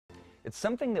It's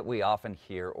something that we often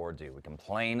hear or do. We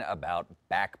complain about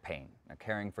back pain. Now,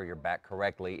 caring for your back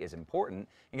correctly is important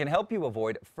and can help you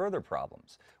avoid further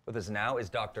problems. With us now is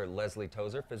Dr. Leslie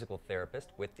Tozer, physical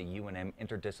therapist with the UNM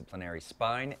Interdisciplinary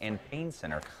Spine and Pain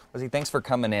Center. Leslie, thanks for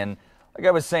coming in. Like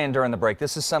I was saying during the break,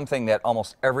 this is something that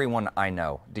almost everyone I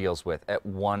know deals with at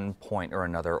one point or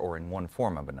another, or in one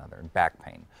form of another, back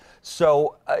pain.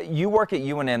 So you work at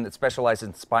UNM that specializes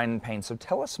in spine and pain, so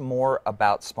tell us more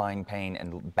about spine pain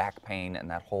and back pain and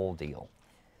that whole deal.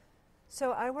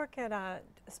 So I work at a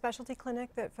specialty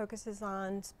clinic that focuses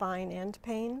on spine and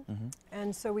pain,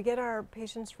 and so we get our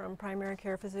patients from primary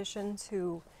care physicians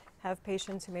who have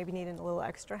patients who maybe need a little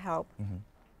extra help.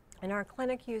 And our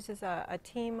clinic uses a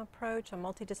team approach, a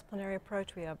multidisciplinary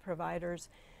approach. We have providers,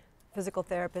 physical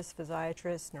therapists,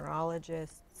 physiatrists,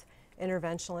 neurologists,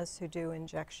 interventionalists who do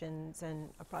injections and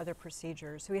other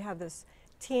procedures. So we have this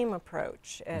team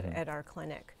approach at our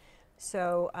clinic.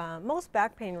 So most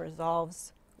back pain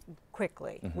resolves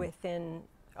quickly within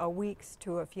weeks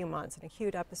to a few months. An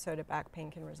acute episode of back pain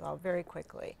can resolve very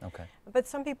quickly. But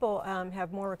some people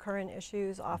have more recurrent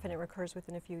issues. Often it recurs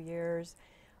within a few years,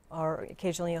 or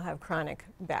occasionally you'll have chronic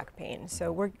back pain.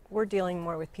 So we're dealing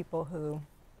more with people who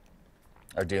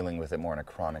are dealing with it more on a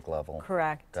chronic level.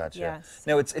 Correct. Gotcha. Yes.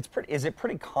 Now, is it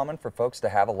pretty common for folks to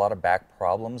have a lot of back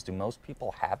problems? Do most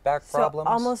people have back problems?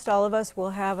 So almost all of us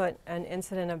will have an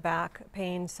incident of back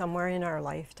pain somewhere in our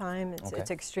lifetime. It's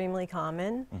extremely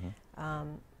common.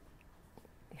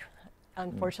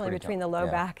 Unfortunately, between the low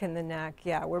back and the neck,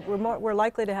 we're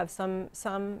likely to have some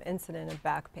incident of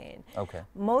back pain.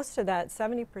 Most of that,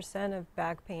 70% of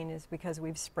back pain, is because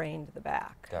we've sprained the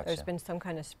back. There's been some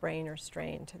kind of sprain or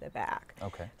strain to the back.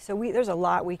 So there's a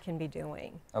lot we can be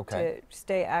doing to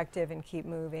stay active and keep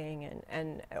moving,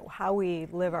 and how we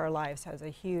live our lives has a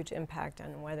huge impact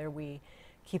on whether we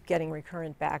keep getting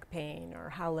recurrent back pain or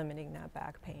how limiting that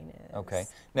back pain is.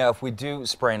 Now, if we do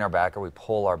sprain our back or we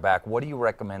pull our back, what do you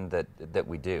recommend that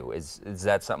we do? Is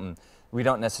that something we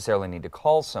don't necessarily need to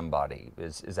call somebody?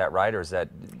 Is that right, or is that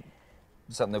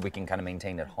something that we can kind of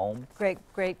maintain at home?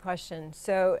 Great question.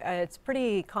 So it's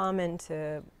pretty common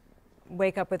to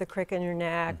wake up with a crick in your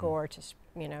neck or to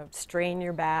strain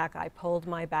your back. I pulled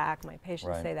my back. My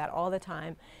patients say that all the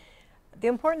time. The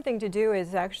important thing to do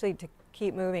is actually to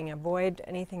keep moving, avoid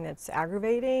anything that's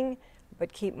aggravating,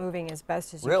 but keep moving as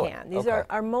best as you can. These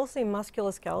are mostly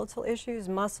musculoskeletal issues.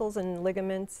 Muscles and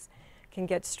ligaments can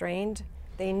get strained.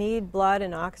 They need blood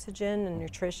and oxygen and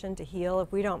nutrition to heal.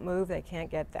 If we don't move, they can't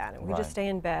get that. And we just stay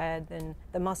in bed, then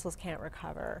the muscles can't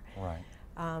recover.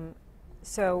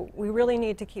 So we really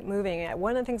need to keep moving.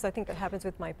 One of the things I think that happens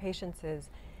with my patients is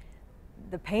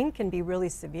the pain can be really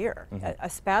severe. A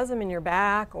spasm in your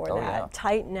back or that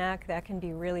tight neck, that can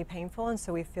be really painful, and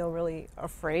so we feel really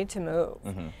afraid to move.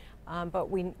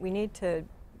 But we need to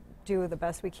do the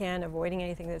best we can, avoiding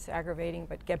anything that's aggravating,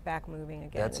 but get back moving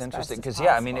again. That's interesting, because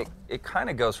I mean, it kind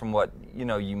of goes from what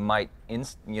you might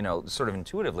sort of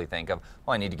intuitively think of,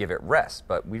 well, I need to give it rest,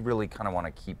 but we really kind of want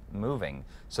to keep moving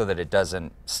so that it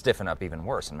doesn't stiffen up even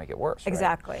worse and make it worse.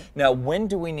 Exactly. Now, when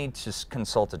do we need to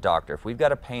consult a doctor? If we've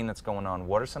got a pain that's going on,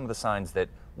 what are some of the signs that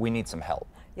we need some help?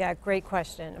 Yeah, great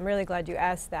question. I'm really glad you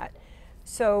asked that.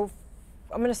 So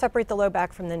I'm going to separate the low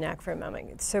back from the neck for a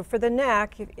moment. So for the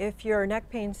neck, if your neck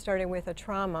pain started with a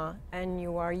trauma and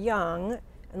you are young,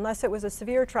 unless it was a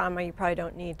severe trauma, you probably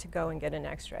don't need to go and get an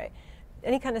x-ray.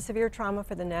 Any kind of severe trauma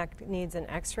for the neck needs an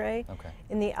x-ray.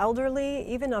 In the elderly,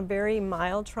 even a very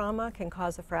mild trauma can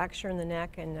cause a fracture in the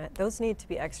neck, and those need to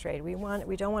be x-rayed. We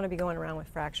don't want to be going around with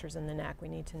fractures in the neck. We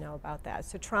need to know about that.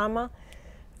 So trauma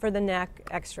for the neck,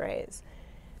 x-rays.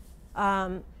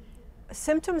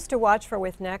 Symptoms to watch for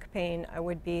with neck pain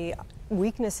would be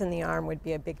weakness in the arm would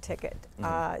be a big ticket.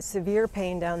 Severe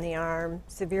pain down the arm,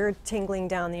 severe tingling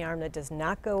down the arm that does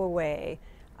not go away.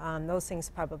 Those things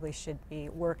probably should be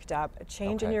worked up. A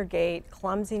change in your gait,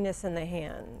 clumsiness in the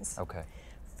hands.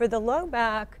 For the low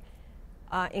back,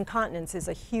 incontinence is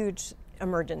a huge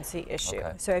emergency issue.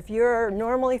 So if you're a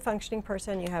normally functioning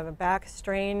person, you have a back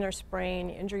strain or sprain,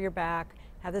 you injure your back,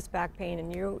 have this back pain,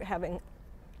 and you have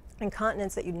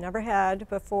incontinence that you've never had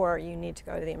before, you need to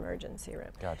go to the emergency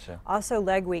room. Also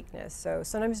leg weakness. So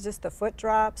sometimes just the foot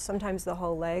drops, sometimes the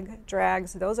whole leg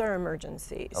drags. Those are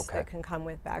emergencies that can come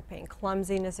with back pain.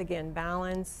 Clumsiness, again,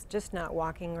 balance, just not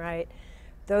walking right.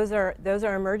 those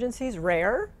are emergencies,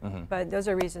 rare, but those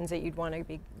are reasons that you'd want to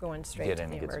be going straight Get to in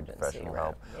the and get some emergency professional room.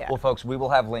 help. Yeah. Well, folks, we will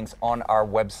have links on our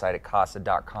website at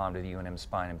casa.com to the UNM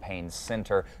Spine and Pain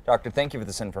Center. Doctor, thank you for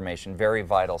this information. Very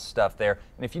vital stuff there.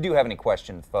 And if you do have any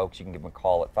questions, folks, you can give them a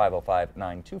call at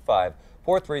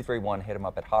 505-925-4331. Hit them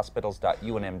up at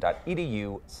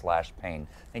hospitals.unm.edu/pain.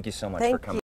 Thank you so much for coming.